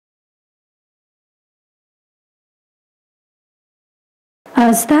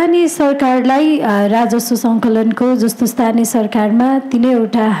स्थानीय सरकारलाई राजस्व सङ्कलनको जस्तो स्थानीय सरकारमा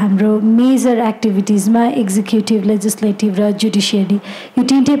तिनैवटा हाम्रो मेजर एक्टिभिटिजमा एक्जिक्युटिभ, लेजिस्लेटिभ र जुडिसियरी यो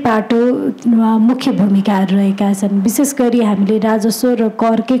तिनटै पाटो मुख्य भूमिकाहरू रहेका छन्। विशेष गरी हामीले राजस्व र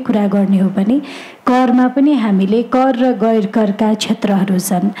करकै कुरा गर्ने हो भने करमा पनि हामीले कर र गैर करका क्षेत्रहरू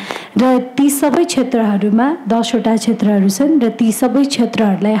छन् र ती सबै क्षेत्रहरूमा 10वटा क्षेत्रहरू छन् र ती सबै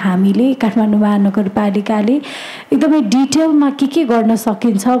क्षेत्रहरूलाई हामीले काठमाडौँ महानगरपालिकाले एकदमै डिटेलमा के गर्न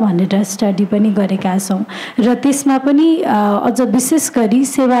सकिन्छ भनेर स्टडी पनि गरेका छौँ र त्यसमा पनि अझ विशेष गरी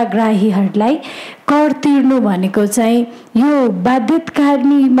सेवाग्राहीहरूलाई कर तिर्नु भनेको चाहिँ यो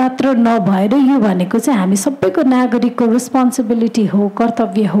बाध्यताकारी मात्र नभएर यो भनेको चाहिँ हामी सबैको नागरिकको रेस्पोन्सिबिलिटी हो,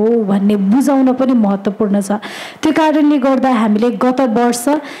 कर्तव्य हो भन्ने बुझाउन पनि महत्त्वपूर्ण छ। त्यो कारणले गर्दा हामीले गत वर्ष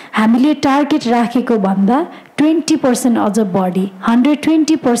हामीले टार्गेट राखेको भन्दा 20% अझ बढी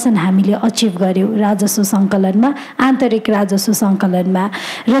 120% हामीले अचिभ गर्यौँ राजस्व सङ्कलनमा, आन्तरिक राजस्व सङ्कलनमा।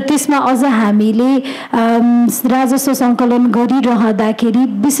 र त्यसमा अझ हामीले राजस्व सङ्कलन गरिरहँदाखेरि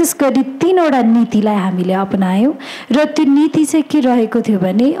विशेष गरी 3वटा नीतिलाई हामीले अपनायौँ र त्यो नीति चाहिँ के रहेको थियो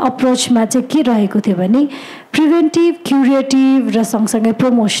भने अप्रोचमा चाहिँ के रहेको थियो भने प्रिभेन्टिभ, क्युरेटिभ र सँगसँगै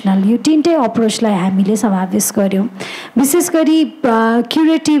प्रमोसनल यो तिनटै अप्रोचलाई हामीले समावेश गर्यौँ। विशेष गरी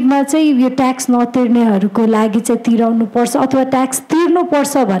क्युरेटिभमा चाहिँ यो ट्याक्स नतिर्नेहरूको लागि चाहिँ तिराउनुपर्छ अथवा ट्याक्स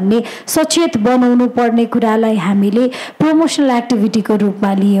तिर्नुपर्छ भन्ने सचेत बनाउनु पर्ने कुरालाई हामीले प्रमोसनल एक्टिभिटीको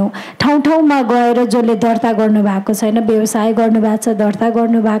रूपमा लियौँ। ठाउँ ठाउँमा गएर जसले दर्ता गर्नुभएको छैन, व्यवसाय गर्नुभएको छ दर्ता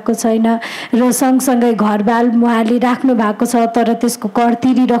गर्नुभएको छैन र सँगसँगै घरबाल उहाँले राख्नु भएको छ तर त्यसको कर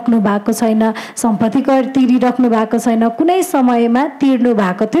तिरिराख्नु भएको छैन, सम्पत्ति कर तिरिराख्नु भएको छैन, कुनै समयमा तिर्नु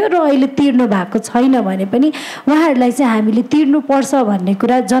भएको थियो र अहिले तिर्नु भएको छैन भने पनि उहाँहरूलाई चाहिँ हामीले तिर्नुपर्छ भन्ने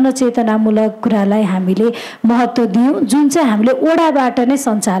कुरा जनचेतनामूलक कुरालाई हामीले महत्त्व दियौँ, जुन चाहिँ हामीले ओडाबाट नै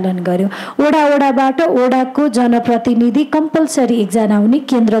सञ्चालन गर्यौँ। ओडाबाट ओडाको जनप्रतिनिधि कम्पलसरी एकजना हुने,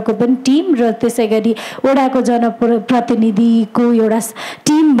 केन्द्रको पनि टिम र त्यसै गरी ओडाको जनप्रतिनिधिको एउटा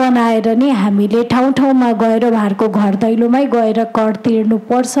टिम बनाएर नै हामीले ठाउँ ठाउँमा गएर उहाँहरूको घर दैलोमै गएर कर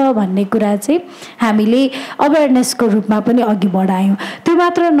तिर्नुपर्छ भन्ने कुरा चाहिँ हामीले अवेरनेसको रूपमा पनि अघि बढायौँ। त्यो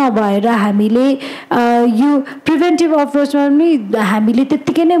मात्र नभएर हामीले यो प्रिभेन्टिभ अप्रोचमा पनि हामीले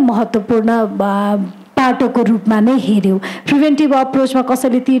त्यत्तिकै नै महत्त्वपूर्ण पाटोको रूपमा नै हेऱ्यौँ। प्रिभेन्टिभ अप्रोचमा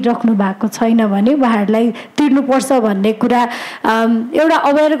कसैले तिरिराख्नु भएको छैन भने उहाँहरूलाई तिर्नुपर्छ भन्ने कुरा एउटा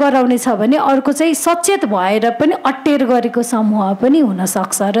अवेर गराउने छ भने अर्को चाहिँ सचेत भएर पनि अट्टेर गरेको समूह पनि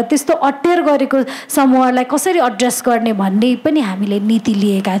हुनसक्छ र त्यस्तो अट्टेर गरेको समूहलाई कसरी एड्रेस गर्ने भन्ने पनि हामीले नीति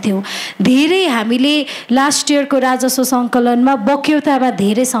लिएका थियौँ। धेरै हामीले लास्ट इयरको राजस्व सङ्कलनमा बक्यौतामा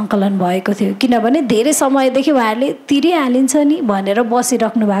धेरै सङ्कलन भएको थियो किनभने धेरै समयदेखि उहाँहरूले तिरिहालिन्छ नि भनेर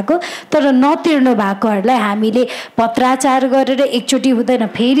बसिराख्नु भएको तर नतिर्नु भएको हामीले पत्राचार गरेर एकचोटि हुँदैन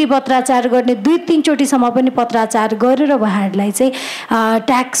फेरि पत्राचार गर्ने 2-3 पनि पत्राचार गरेर उहाँहरूलाई चाहिँ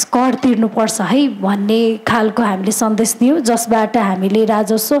ट्याक्स कर तिर्नुपर्छ है भन्ने खालको हामीले सन्देश दियौँ, जसबाट हामीले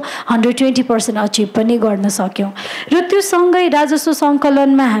राजस्व 120% अचिभ पनि गर्न सक्यौँ। र त्यो सँगै राजस्व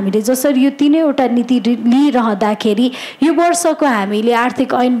सङ्कलनमा हामीले जसरी यो तीनैवटा नीति लिइरहँदाखेरि यो वर्षको हामीले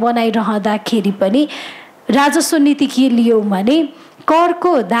आर्थिक ऐन बनाइरहँदाखेरि पनि राजस्व नीति के लियौँ भने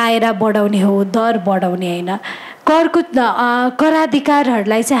करको दायरा बढाउने हो, दर बढाउने होइन। करको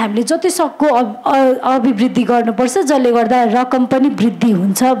कराधिकारहरूलाई चाहिँ हामीले जतिसक्दो अभिवृद्धि गर्नुपर्छ जसले गर्दा रकम पनि वृद्धि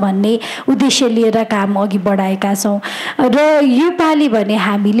हुन्छ भन्ने उद्देश्य लिएर काम अघि बढाएका छौँ। र यो पालि भने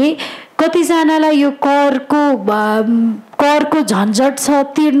हामीले कतिजनालाई यो करको झन्झट छ,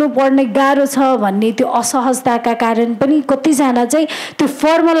 तिर्नुपर्ने गाह्रो छ भन्ने त्यो असहजताका कारण पनि कतिजना चाहिँ त्यो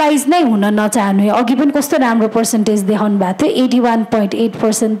फर्मलाइज नै हुन नचाहनु। अघि पनि कस्तो राम्रो पर्सेन्टेज देखाउनु भएको थियो,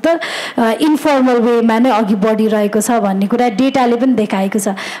 81.8% त इन्फर्मल वेमा नै अघि बढिरहेको छ भन्ने कुरा डेटाले पनि देखाएको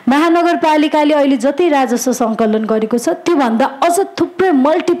छ। महानगरपालिकाले अहिले जति राजस्व सङ्कलन गरेको छ त्योभन्दा अझ थुप्रै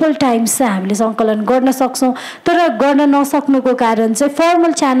मल्टिपल टाइम्स चाहिँ हामीले सङ्कलन गर्न सक्छौँ तर गर्न नसक्नुको कारण चाहिँ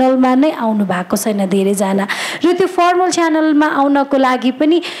फर्मल च्यानलमा नै आउनु भएको छैन धेरैजना। र त्यो फर्मल च्यानलमा आउनको लागि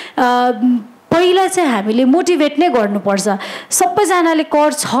पनि पहिला चाहिँ हामीले मोटिभेट नै गर्नुपर्छ। सबैजनाले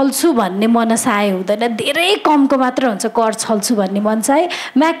कर छल्छु भन्ने मनसाय हुँदैन, धेरै कमको मात्र हुन्छ कर छल्छु भन्ने मनसाय।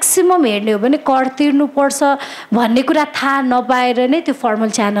 म्याक्सिमम हेर्ने हो भने कर तिर्नुपर्छ भन्ने कुरा थाहा नपाएर नै त्यो फर्मल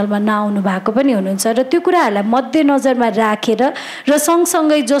च्यानलमा नआउनु भएको पनि हुनुहुन्छ र त्यो कुराहरूलाई मध्यनजरमा राखेर र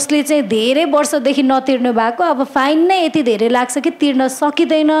सँगसँगै जसले चाहिँ धेरै वर्षदेखि नतिर्नु भएको अब फाइन नै यति धेरै लाग्छ कि तिर्न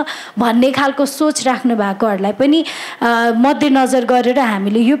सकिँदैन भन्ने खालको सोच राख्नु भएकोहरूलाई पनि मध्यनजर गरेर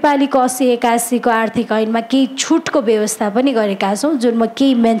हामीले यो पालिको 80-81 नगरवासीको आर्थिक ऐनमा केही छुटको व्यवस्था पनि गरेका छौँ, जुन म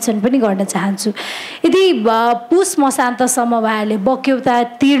केही मेन्सन पनि गर्न चाहन्छु। यदि पुस मसान्तसम्म उहाँहरूले बक्यौता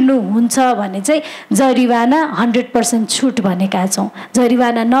तिर्नुहुन्छ भने चाहिँ जरिवाना 100% छुट भनेका छौँ।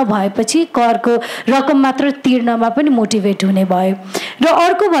 जरिवाना नभएपछि करको रकम मात्र तिर्नमा पनि मोटिभेट हुने भयो। र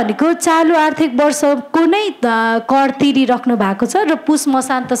अर्को भनेको चालु आर्थिक वर्षको नै कर तिरिराख्नु भएको छ र पुस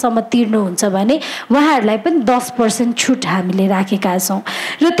मसान्तसम्म तिर्नुहुन्छ भने उहाँहरूलाई पनि 10% छुट हामीले राखेका छौँ।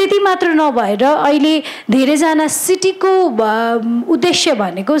 र त्यति मात्र नभएर अहिले धेरैजना सिटीको उद्देश्य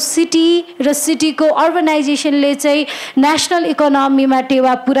भनेको सिटी र सिटीको अर्बनाइजेसनले चाहिँ नेसनल इकोनोमीमा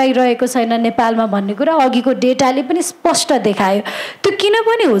टेवा पुर्याइरहेको छैन नेपालमा भन्ने कुरा अघिको डेटाले पनि स्पष्ट देखायो। त्यो किन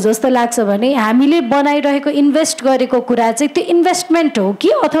पनि हो जस्तो लाग्छ भने हामीले बनाइरहेको इन्भेस्ट गरेको कुरा चाहिँ त्यो इन्भेस्टमेन्ट हो कि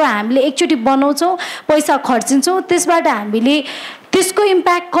अथवा हामीले एकचोटि बनाउँछौँ पैसा खर्चिन्छौँ त्यसबाट हामीले त्यसको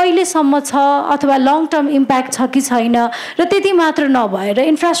इम्प्याक्ट कहिलेसम्म छ अथवा लङ टर्म इम्प्याक्ट छ कि छैन। र त्यति मात्र नभएर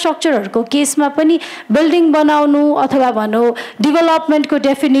इन्फ्रास्ट्रक्चरहरूको केसमा पनि बिल्डिङ बनाउनु अथवा भनौँ डेभलपमेन्टको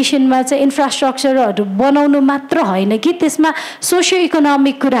डेफिनेसनमा चाहिँ इन्फ्रास्ट्रक्चरहरू बनाउनु मात्र होइन कि त्यसमा सोसियो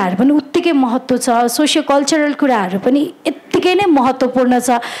इकोनोमिक कुराहरू पनि उत्तिकै महत्त्व छ, सोसियो कल्चरल कुराहरू पनि यत्तिकै नै महत्त्वपूर्ण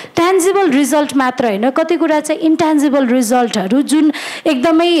छ। ट्यान्जिबल रिजल्ट मात्र होइन, कति कुरा चाहिँ इन्ट्यान्जिबल रिजल्टहरू जुन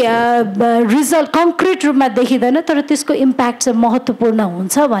एकदमै रिजल्ट कङ्क्रिट रूपमा देखिँदैन तर त्यसको इम्प्याक्ट चाहिँ महत्त्वपूर्ण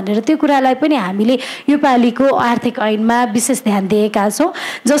हुन्छ भनेर त्यो कुरालाई पनि हामीले योपालिको आर्थिक ऐनमा विशेष ध्यान दिएका छौँ।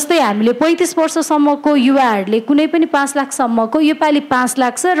 जस्तै हामीले 35 वर्षसम्मको युवाहरूले कुनै पनि 5 लाखसम्मको योपालि 5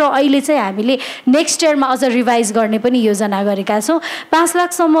 लाख छ र अहिले चाहिँ हामीले नेक्स्ट इयरमा अझ रिभाइज गर्ने पनि योजना गरेका छौँ। 5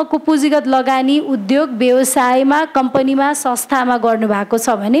 लाखसम्मको पुँजीगत लगानी उद्योग व्यवसायमा कम्पनीमा संस्थामा गर्नुभएको छ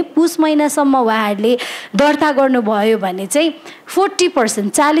भने पुस महिनासम्म उहाँहरूले दर्ता गर्नुभयो भने चाहिँ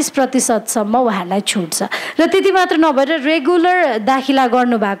 40% 40% उहाँहरूलाई छुट छ। र त्यति मात्र नभएर रेगुलर दाखिला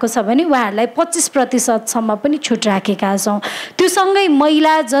गर्नुभएको छ भने उहाँहरूलाई 25% पनि छुट राखेका छौँ। त्यो सँगै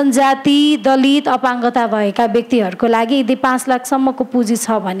महिला जनजाति दलित अपाङ्गता भएका व्यक्तिहरूको लागि यदि 5 लाखसम्मको पुँजी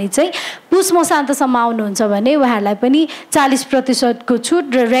छ भने चाहिँ पुस मसान्तसम्म आउनुहुन्छ भने उहाँहरूलाई पनि 40%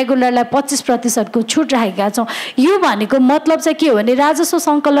 छुट र रेगुलरलाई 25% छुट राखेका छौँ। यो भनेको मतलब चाहिँ के हो भने राजस्व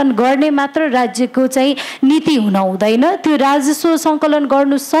सङ्कलन गर्ने मात्र राज्यको चाहिँ नीति हुन हुँदैन, त्यो राजस्व सङ्कलन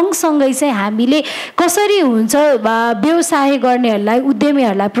गर्नु सँगसँगै चाहिँ हामीले कसरी हुन्छ व्यवसाय गर्नेहरूलाई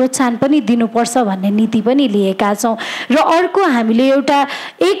उद्यमीहरूलाई प्रोत्साहन पनि दिनुपर्छ भन्ने नीति पनि लिएका छौँ। र अर्को हामीले एउटा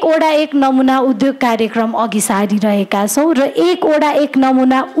एक वडा एक नमुना उद्योग कार्यक्रम अघि सारिरहेका छौँ र एक वडा एक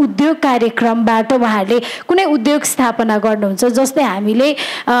नमुना उद्योग कार्यक्रमबाट उहाँहरूले कुनै उद्योग स्थापना गर्नुहुन्छ। जस्तै हामीले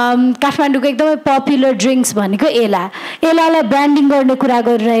काठमाडौँको एकदमै पपुलर ड्रिङ्क्स भनेको एलालाई ब्रान्डिङ गर्ने कुरा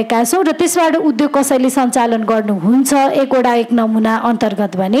गरिरहेका छौँ र त्यसबाट उद्योग कसैले सञ्चालन गर्नुहुन्छ एक वडा एक नमुना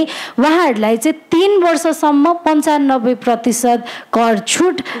अन्तर्गत भने उहाँहरूलाई चाहिँ 3 वर्षसम्म 95% कर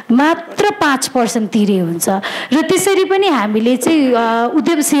छुट मात्र 5% तिरे हुन्छ। र त्यसरी पनि हामीले चाहिँ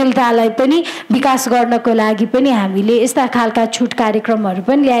उद्यमशीलतालाई पनि विकास गर्नको लागि पनि हामीले यस्ता खालका छुट कार्यक्रमहरू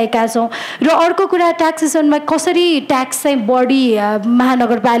पनि ल्याएका छौँ। र अर्को कुरा ट्याक्सेसनमा कसरी ट्याक्स चाहिँ बढी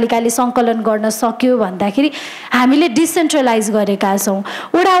महानगरपालिकाले सङ्कलन गर्न सक्यो भन्दाखेरि हामीले डिसेन्ट्रलाइज गरेका छौँ।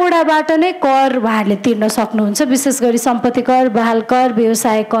 वडाबाट नै कर उहाँहरूले तिर्न सक्नुहुन्छ, विशेष गरी सम्पत्ति कर बहाल कर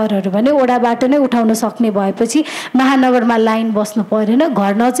व्यवसाय करहरू भने वडाबाट नै उठाउन सक्ने भएपछि महानगरमा लाइन बस्नु परेन,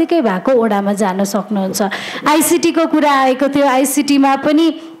 घर नजिकै भएको वडामा जान सक्नुहुन्छ। आइसिटीको कुरा आएको थियो, आइसिटीमा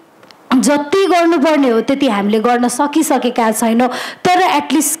पनि जति गर्नुपर्ने हो त्यति हामीले गर्न सकिसकेका छैनौँ तर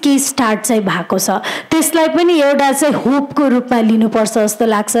एटलिस्ट केही स्टार्ट चाहिँ भएको छ। त्यसलाई पनि एउटा चाहिँ होपको रूपमा लिनुपर्छ जस्तो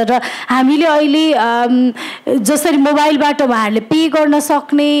लाग्छ। र हामीले अहिले जसरी मोबाइलबाट उहाँहरूले पे गर्न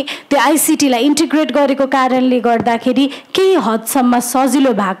सक्ने त्यो आइसिटीलाई इन्टिग्रेट गरेको कारणले गर्दाखेरि केही हदसम्म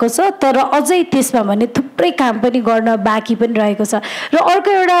सजिलो भएको छ तर अझै त्यसमा भने थुप्रै काम पनि गर्न बाँकी पनि रहेको छ। र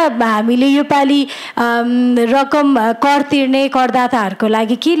अर्को एउटा हामीले योपालि रकम कर तिर्ने करदाताहरूको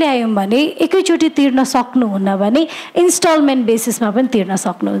लागि के ल्यायौँ भने एकैचोटि तिर्न सक्नुहुन्न भने इन्स्टलमेन्ट बेसिसमा पनि तिर्न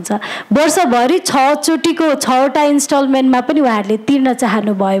सक्नुहुन्छ। वर्षभरि 6वटा इन्स्टलमेन्टमा पनि उहाँहरूले तिर्न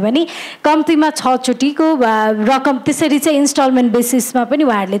चाहनुभयो भने कम्तीमा 6चोटिको रकम त्यसरी चाहिँ इन्स्टलमेन्ट बेसिसमा पनि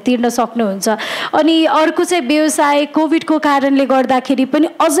उहाँहरूले तिर्न सक्नुहुन्छ। अनि अर्को चाहिँ व्यवसाय कोभिडको कारणले गर्दाखेरि पनि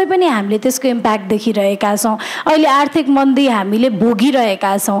अझै पनि हामीले त्यसको इम्प्याक्ट देखिरहेका छौँ। अहिले आर्थिक मन्दी हामीले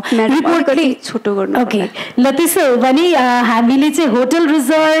भोगिरहेका छौँ। रिपोर्टले छोटो गर्नु ओके ल त्यसो हो भने हामीले चाहिँ होटल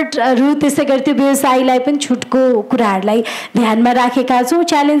रिजोर्टहरू त्यसै गरी त्यो व्यवसायलाई पनि छुटको कुराहरूलाई ध्यानमा राखेका छौँ।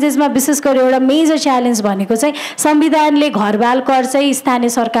 च्यालेन्जेसमा विशेष गरी एउटा मेजर च्यालेन्ज भनेको चाहिँ संविधानले घरबाल कर चाहिँ स्थानीय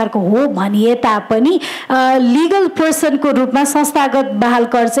सरकारको हो भनिए तापनि लिगल पर्सनको रूपमा संस्थागत बहाल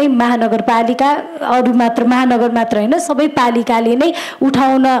कर चाहिँ महानगरपालिका अरू मात्र महानगर मात्र होइन सबै पालिकाले नै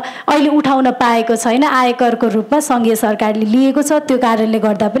अहिले उठाउन पाएको छैन। आयकरको रूपमा सङ्घीय सरकारले लिएको छ, त्यो कारणले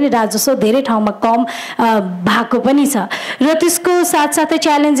गर्दा पनि राजस्व धेरै ठाउँमा कम भएको पनि छ। र त्यसको साथसाथै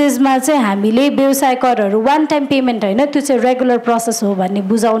च्यालेन्जेस केसेसमा चाहिँ हामीले व्यवसाय करहरू वान टाइम पेमेन्ट होइन, त्यो चाहिँ रेगुलर प्रोसेस हो भन्ने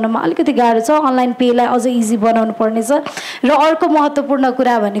बुझाउनमा अलिकति गाह्रो छ। अनलाइन पेलाई अझै इजी बनाउनु पर्नेछ। र अर्को महत्त्वपूर्ण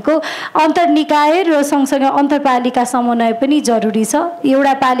कुरा भनेको अन्तर्निकाय र सँगसँगै अन्तरपालिका समन्वय पनि जरुरी छ।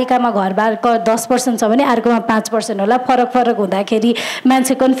 एउटा पालिकामा घरबार 10% छ भने अर्कोमा 5% होला, फरक हुँदाखेरि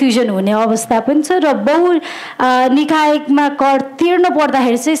मान्छे कन्फ्युजन हुने अवस्था पनि छ। र बहु निकायमा कर तिर्नु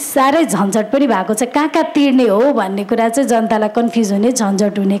पर्दाखेरि चाहिँ साह्रै झन्झट पनि भएको छ। कहाँ तिर्ने हो भन्ने कुरा चाहिँ जनतालाई कन्फ्युज हुने,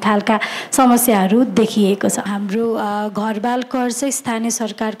 झन्झट हुने खालका समस्याहरू देखिएको छ। हाम्रो घरबाल कर चाहिँ स्थानीय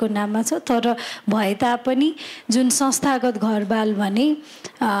सरकारको नाममा छ, तर भए तापनि जुन संस्थागत घरबाल भने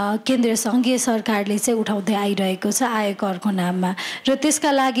केन्द्रीय सङ्घीय सरकारले चाहिँ उठाउँदै आइरहेको छ आयकरको नाममा। र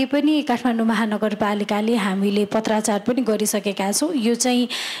त्यसका लागि पनि काठमाडौँ महानगरपालिकाले हामीले पत्राचार पनि गरिसकेका छौँ। यो चाहिँ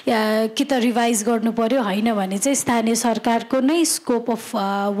कि त रिभाइज गर्नु पर्यो, होइन भने चाहिँ स्थानीय सरकारको नै स्कोप अफ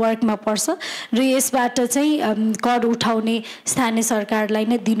वर्कमा पर्छ र यसबाट चाहिँ कर उठाउने स्थानीय सरकारलाई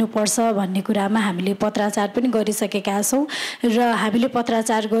नै दिनुपर्छ भन्ने कुरामा हामीले पत्राचार पनि गरिसकेका छौँ। र हामीले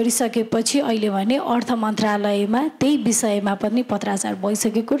पत्राचार गरिसकेपछि अहिले भने अर्थ मन्त्रालयमा त्यही विषयमा पनि पत्राचार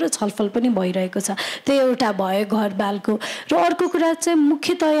भइसकेको र छलफल पनि भइरहेको छ। त्यो एउटा भयो घरबालको। र अर्को कुरा चाहिँ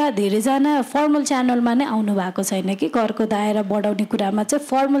मुख्यतया धेरैजना फर्मल च्यानलमा नै आउनु भएको छैन कि करको दायरा बढाउने कुरामा चाहिँ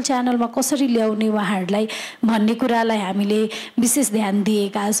फर्मल च्यानलमा कसरी ल्याउने उहाँहरूलाई भन्ने कुरालाई हामीले विशेष ध्यान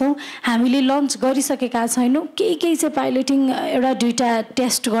दिएका छौँ। हामीले लन्च गरिसकेका छैनौँ, केही चाहिँ पाइलटिङ एउटा दुईवटा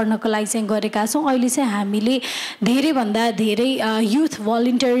टेस्ट गर्नको लागि चाहिँ गरेका छौँ। अहिले चाहिँ हामीले धेरैभन्दा धेरै युथ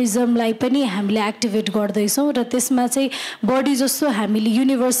भलिन्टियरिजमलाई पनि हामीले एक्टिभेट गर्दैछौँ र त्यसमा चाहिँ बढी जस्तो हामीले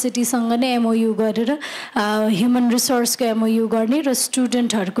युनिभर्सिटीसँग नै एमओयू गरेर ह्युमन रिसोर्सको एमओयू गर्ने र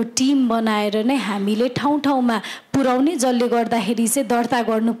स्टुडेन्टहरूको टिम बनाएर नै हामीले ठाउँमा पुर्याउने, जसले गर्दाखेरि चाहिँ दर्ता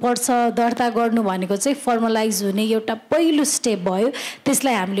गर्नुपर्छ। दर्ता गर्नु भनेको चाहिँ फर्मलाइज हुने एउटा पहिलो स्टेप भयो,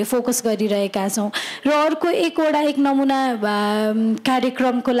 त्यसलाई हामीले फोकस गरिरहेका छौँ। र अर्को एक नमुना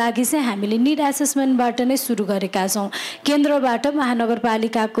कार्यक्रमको लागि चाहिँ हामीले निड एसेसमेन्टबाट नै सुरु गरेका छौँ। केन्द्रबाट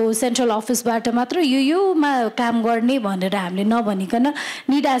महानगरपालिकाको सेन्ट्रल अफिसबाट मात्र योमा काम गर्ने भनेर हामीले नभनिकन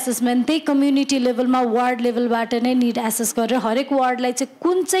निड एसेसमेन्ट त्यही कम्युनिटी लेभलमा वार्ड लेभलबाट नै निड एसेस गरेर हरेक वार्डलाई चाहिँ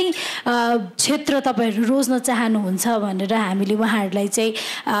कुन चाहिँ क्षेत्र तपाईँहरू रोज्न चाहनुहुन्छ भनेर हामीले उहाँहरूलाई चाहिँ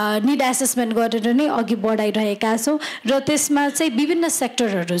निड एसेसमेन्ट गरेर नै अघि बढाइरहेका छौँ। र त्यसमा चाहिँ विभिन्न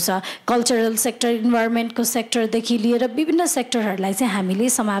सेक्टरहरू छ, कल्चरल सेक्टर, इन्भाइरोमेन्टको सेक्टरदेखि लिएर विभिन्न सेक्टरहरूलाई चाहिँ हामीले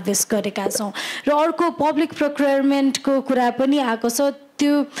समावेश गरेका छौँ। र अर्को पब्लिक प्रोक्योरमेन्टको कुरा पनि आएको छ।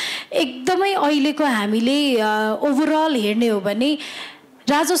 त्यो एकदमै अहिलेको हामीले ओभरअल हेर्ने हो भने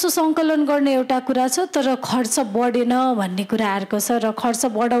राजस्व सङ्कलन गर्ने एउटा कुरा छ, तर खर्च बढेन भन्ने कुरा आएको छ। र खर्च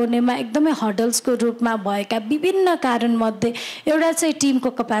बढाउनेमा एकदमै हडल्सको रूपमा भएका विभिन्न कारणमध्ये एउटा चाहिँ टिमको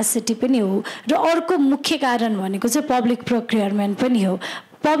क्यापासिटी पनि हो र अर्को मुख्य कारण भनेको चाहिँ पब्लिक प्रोक्योरमेन्ट पनि हो।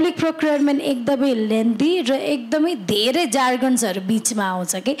 पब्लिक प्रोक्योरमेन्ट एकदमै लेन्दी र एकदमै धेरै जार्गन्सहरू बिचमा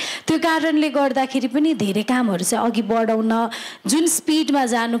आउँछ कि त्यो कारणले गर्दाखेरि पनि धेरै कामहरू चाहिँ अघि बढाउन जुन स्पिडमा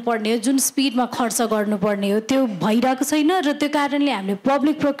जानुपर्ने हो, जुन स्पिडमा खर्च गर्नुपर्ने हो त्यो भइरहेको छैन। र त्यो कारणले हामीले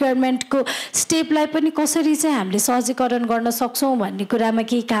पब्लिक प्रोक्योरमेन्टको स्टेपलाई पनि कसरी चाहिँ हामीले सहजीकरण गर्न सक्छौँ भन्ने कुरामा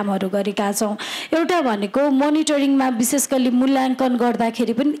केही कामहरू गरेका छौँ। एउटा भनेको मोनिटरिङमा विशेष गरी मूल्याङ्कन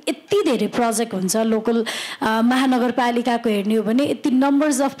गर्दाखेरि पनि यति धेरै प्रोजेक्ट हुन्छ। लोकल महानगरपालिकाको हेर्ने हो भने यति नम्बर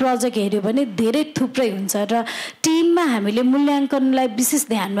अफ प्रोजेक्ट हेऱ्यो भने धेरै थुप्रै हुन्छ र टिममा हामीले मूल्याङ्कनलाई विशेष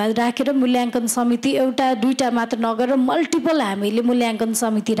ध्यानमा राखेर मूल्याङ्कन समिति एउटा दुईटा मात्र नगरेर मल्टिपल हामीले मूल्याङ्कन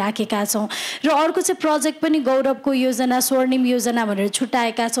समिति राखेका छौँ। र अर्को चाहिँ प्रोजेक्ट पनि गौरवको योजना, स्वर्णिम योजना भनेर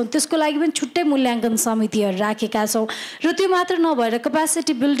छुट्याएका छौँ, त्यसको लागि पनि छुट्टै मूल्याङ्कन समितिहरू राखेका छौँ। र त्यो मात्र नभएर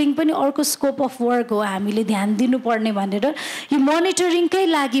क्यापासिटी बिल्डिङ पनि अर्को स्कोप अफ वर्क हो, हामीले ध्यान दिनुपर्ने भनेर यो मोनिटरिङकै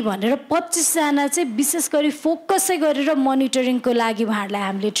लागि भनेर 25 जना चाहिँ विशेष गरी फोकसै गरेर मोनिटरिङको लागि उहाँहरूलाई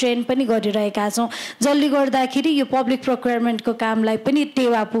हामीले ट्रेन पनि गरिरहेका छौँ, जसले गर्दाखेरि यो पब्लिक प्रोक्योरमेन्टको कामलाई पनि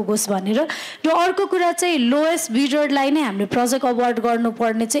टेवा पुगोस् भनेर। र अर्को कुरा चाहिँ लोएस्ट बिडरलाई नै हामीले प्रोजेक्ट अवार्ड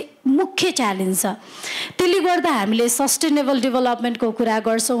गर्नुपर्ने चाहिँ मुख्य च्यालेन्ज छ। त्यसले गर्दा हामीले सस्टेनेबल डेभलपमेन्टको कुरा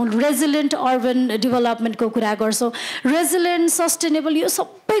गर्छौँ, रेजिलिएन्ट अर्बन डेभलपमेन्टको कुरा गर्छौँ। रेजिलिएन्ट सस्टेनेबल यो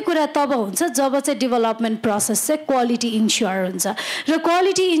सबै कुरा तब हुन्छ जब चाहिँ डेभलपमेन्ट प्रोसेस चाहिँ क्वालिटी इन्स्योर हुन्छ। र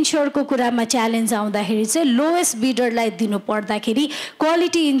क्वालिटी इन्स्योरको कुरामा च्यालेन्ज आउँदाखेरि चाहिँ लोएस्ट बिडरलाई दिनु पर्दाखेरि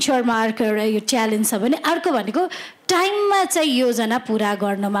क्वालिटी इन्स्योरमा अर्को एउटा यो च्यालेन्ज छ भने अर्को भनेको टाइममा चाहिँ योजना पुरा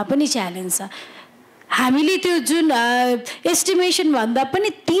गर्नमा पनि च्यालेन्ज छ। हामीले त्यो जुन एस्टिमेसन भन्दा पनि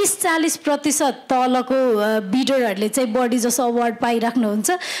 30-40% तलको बिडरहरूले चाहिँ बढी जसो अवार्ड पाइराख्नुहुन्छ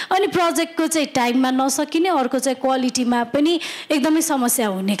अनि प्रोजेक्टको चाहिँ टाइममा नसकिने, अर्को चाहिँ क्वालिटीमा पनि एकदमै समस्या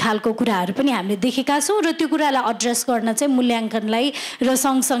हुने खालको कुराहरू पनि हामीले देखेका छौँ र त्यो कुरालाई एड्रेस गर्न चाहिँ मूल्याङ्कनलाई र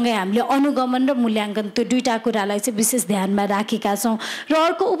सँगसँगै हामीले अनुगमन र मूल्याङ्कन त्यो दुईटा कुरालाई चाहिँ विशेष ध्यानमा राखेका छौँ। र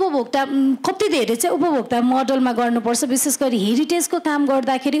अर्को उपभोक्ता कति धेरै चाहिँ उपभोक्ता मोडलमा गर्नुपर्छ, विशेष गरी हेरिटेजको काम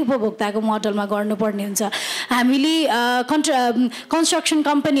गर्दाखेरि उपभोक्ताको मोडलमा गर्नुपर्ने हुन्छ। हामीले कन्स्ट्रक्सन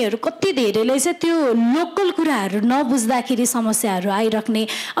कम्पनीहरू कति धेरैले चाहिँ त्यो लोकल कुराहरू नबुझ्दाखेरि समस्याहरू आइराख्ने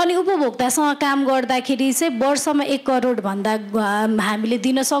अनि उपभोक्तासँग काम गर्दाखेरि चाहिँ वर्षमा 1 करोड भन्दा हामीले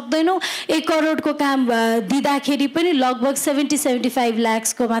दिन सक्दैनौँ। 1 करोडको काम दिँदाखेरि पनि लगभग 70-75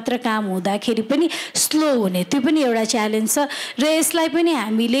 लाखको मात्र काम हुँदाखेरि पनि स्लो हुने, त्यो पनि एउटा च्यालेन्ज छ। र यसलाई पनि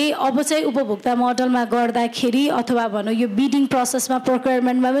हामीले अब चाहिँ उपभोक्ता मोडलमा गर्दाखेरि अथवा भनौँ यो बिडिङ प्रोसेसमा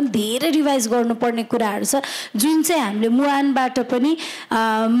प्रोक्योरमेन्टमा पनि धेरै रिभाइज गर्नुपर्ने कुराहरू छ, जुन चाहिँ हामीले मुहानबाट पनि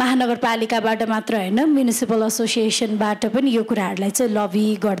महानगरपालिकाबाट मात्र होइन म्युनिसिपल एसोसिएसनबाट पनि यो कुराहरूलाई चाहिँ लबी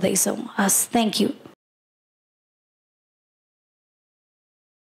गर्दैछौँ। हस्, थ्याङ्क यू।